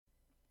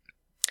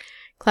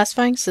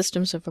Classifying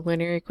systems of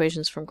linear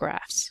equations from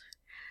graphs.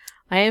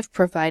 I have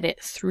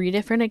provided 3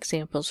 different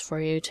examples for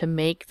you to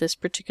make this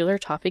particular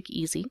topic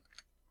easy.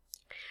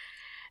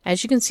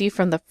 As you can see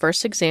from the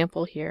first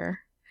example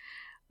here,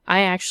 I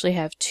actually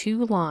have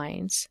 2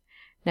 lines.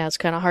 Now it's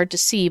kind of hard to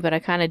see, but I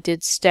kind of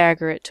did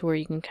stagger it to where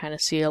you can kind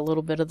of see a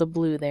little bit of the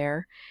blue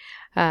there.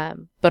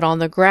 But on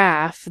the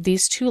graph,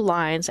 these 2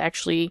 lines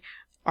actually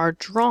are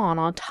drawn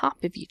on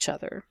top of each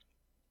other.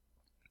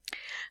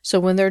 So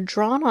when they're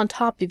drawn on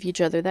top of each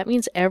other, that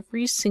means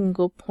every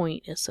single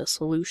point is a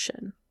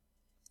solution.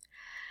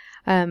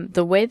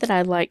 The way that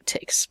I like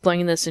to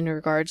explain this in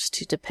regards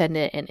to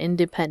dependent and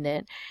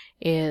independent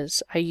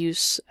is I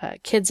use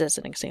kids as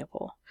an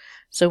example.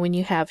 So when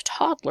you have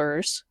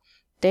toddlers,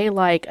 they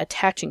like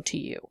attaching to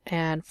you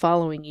and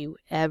following you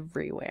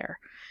everywhere.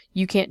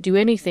 You can't do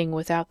anything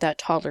without that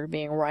toddler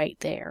being right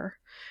there.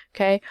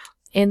 Okay?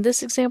 In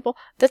this example,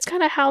 that's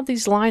kind of how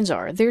these lines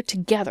are. They're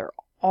together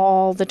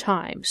all the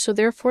time. So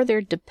therefore they're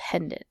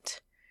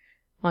dependent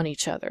on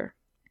each other.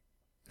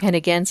 And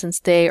again, since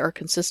they are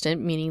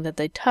consistent, meaning that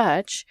they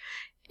touch,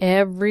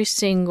 every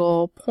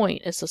single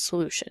point is a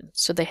solution.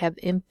 So they have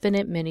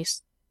infinite many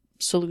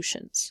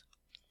solutions.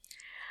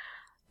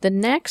 The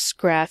next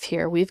graph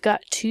here, we've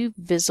got 2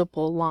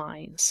 visible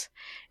lines.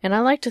 And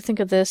I like to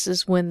think of this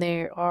as when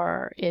they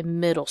are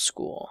in middle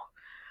school.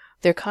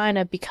 They're kind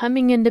of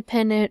becoming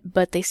independent,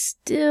 but they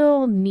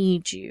still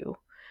need you.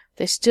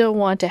 They still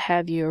want to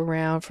have you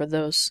around for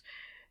those,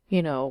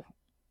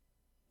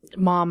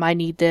 Mom, I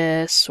need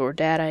this, or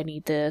Dad, I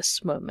need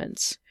this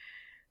moments.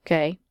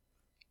 Okay?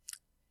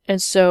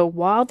 And so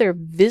while they're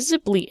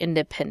visibly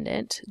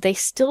independent, they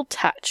still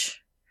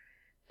touch.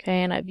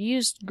 Okay, and I've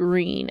used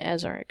green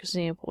as our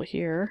example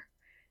here.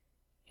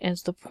 And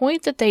the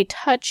point that they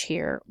touch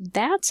here,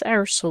 that's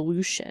our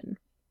solution.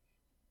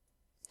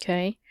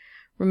 Okay?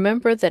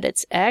 Remember that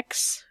it's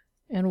X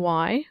and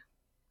Y.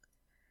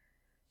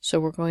 So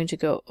we're going to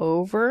go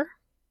over,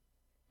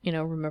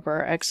 remember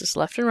our X is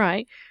left and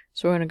right.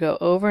 So we're going to go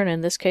over, and in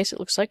this case it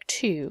looks like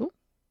 2.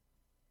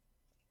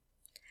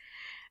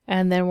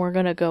 And then we're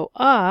going to go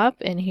up,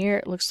 and here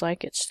it looks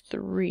like it's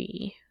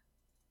 3.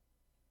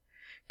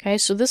 Okay,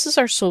 so this is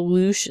our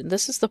solution.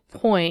 This is the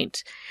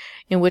point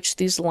in which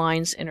these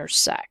lines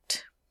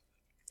intersect.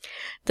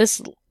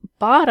 This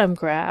bottom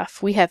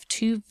graph, we have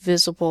 2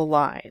 visible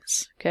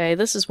lines. Okay,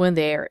 this is when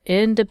they are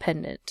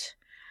independent.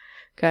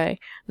 Okay,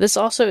 this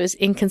also is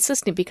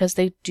inconsistent because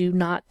they do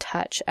not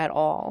touch at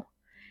all.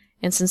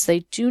 And since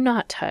they do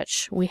not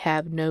touch, we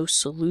have no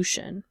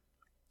solution.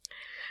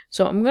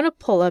 So I'm going to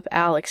pull up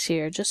Alex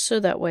here just so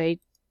that way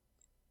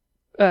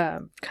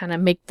kind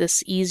of make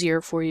this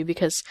easier for you,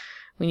 because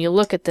when you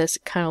look at this,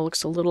 it kind of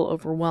looks a little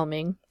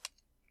overwhelming.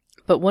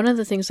 But one of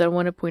the things that I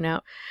want to point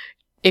out,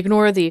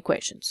 ignore the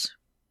equations.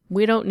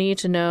 We don't need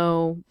to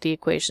know the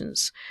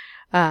equations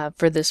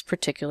for this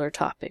particular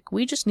topic.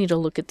 We just need to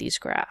look at these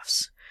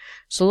graphs.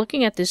 So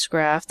looking at this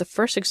graph, the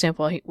first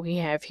example we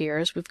have here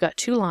is we've got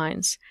 2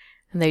 lines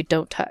and they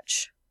don't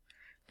touch.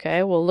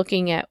 Okay, well,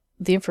 looking at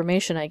the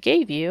information I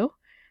gave you,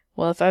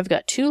 well, if I've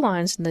got 2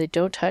 lines and they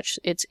don't touch,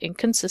 it's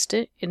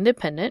inconsistent,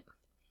 independent.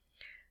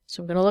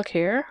 So I'm going to look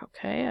here.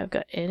 Okay, I've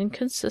got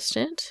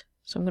inconsistent.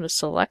 So I'm going to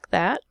select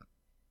that.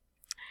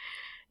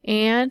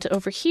 And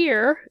over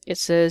here, it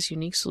says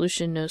unique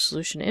solution, no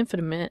solution,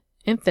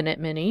 infinite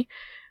many.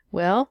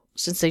 Well,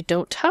 since they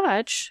don't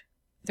touch,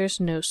 there's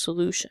no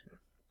solution.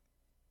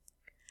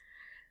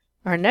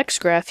 Our next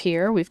graph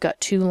here, we've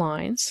got 2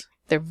 lines.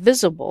 They're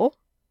visible,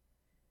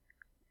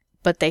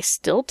 but they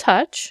still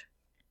touch.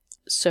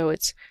 So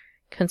it's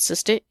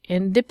consistent,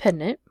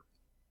 independent.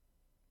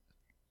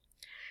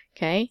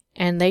 Okay,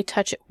 and they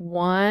touch at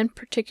one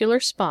particular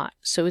spot.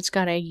 So it's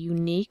got a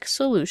unique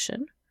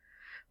solution.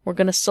 We're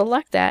going to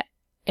select that,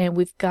 and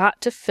we've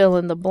got to fill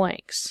in the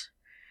blanks.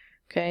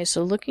 Okay,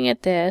 so looking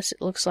at this,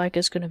 it looks like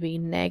it's going to be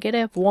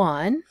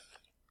 -1.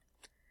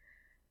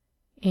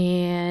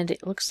 And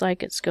it looks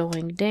like it's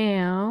going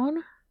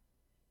down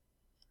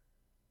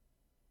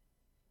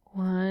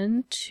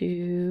 1,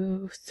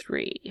 2,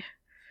 3.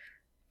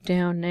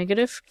 Down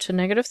negative to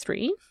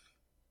 -3.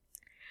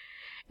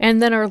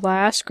 And then our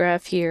last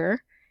graph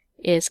here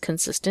is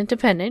consistent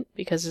dependent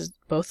because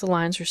both the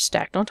lines are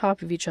stacked on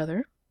top of each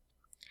other.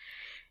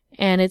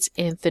 And it's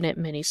infinite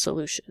many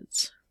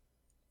solutions.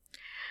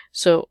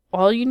 So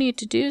all you need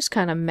to do is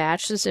kind of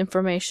match this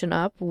information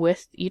up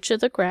with each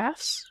of the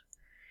graphs.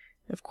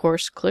 Of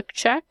course, click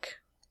check.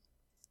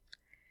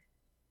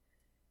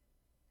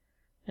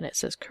 And it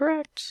says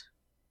correct.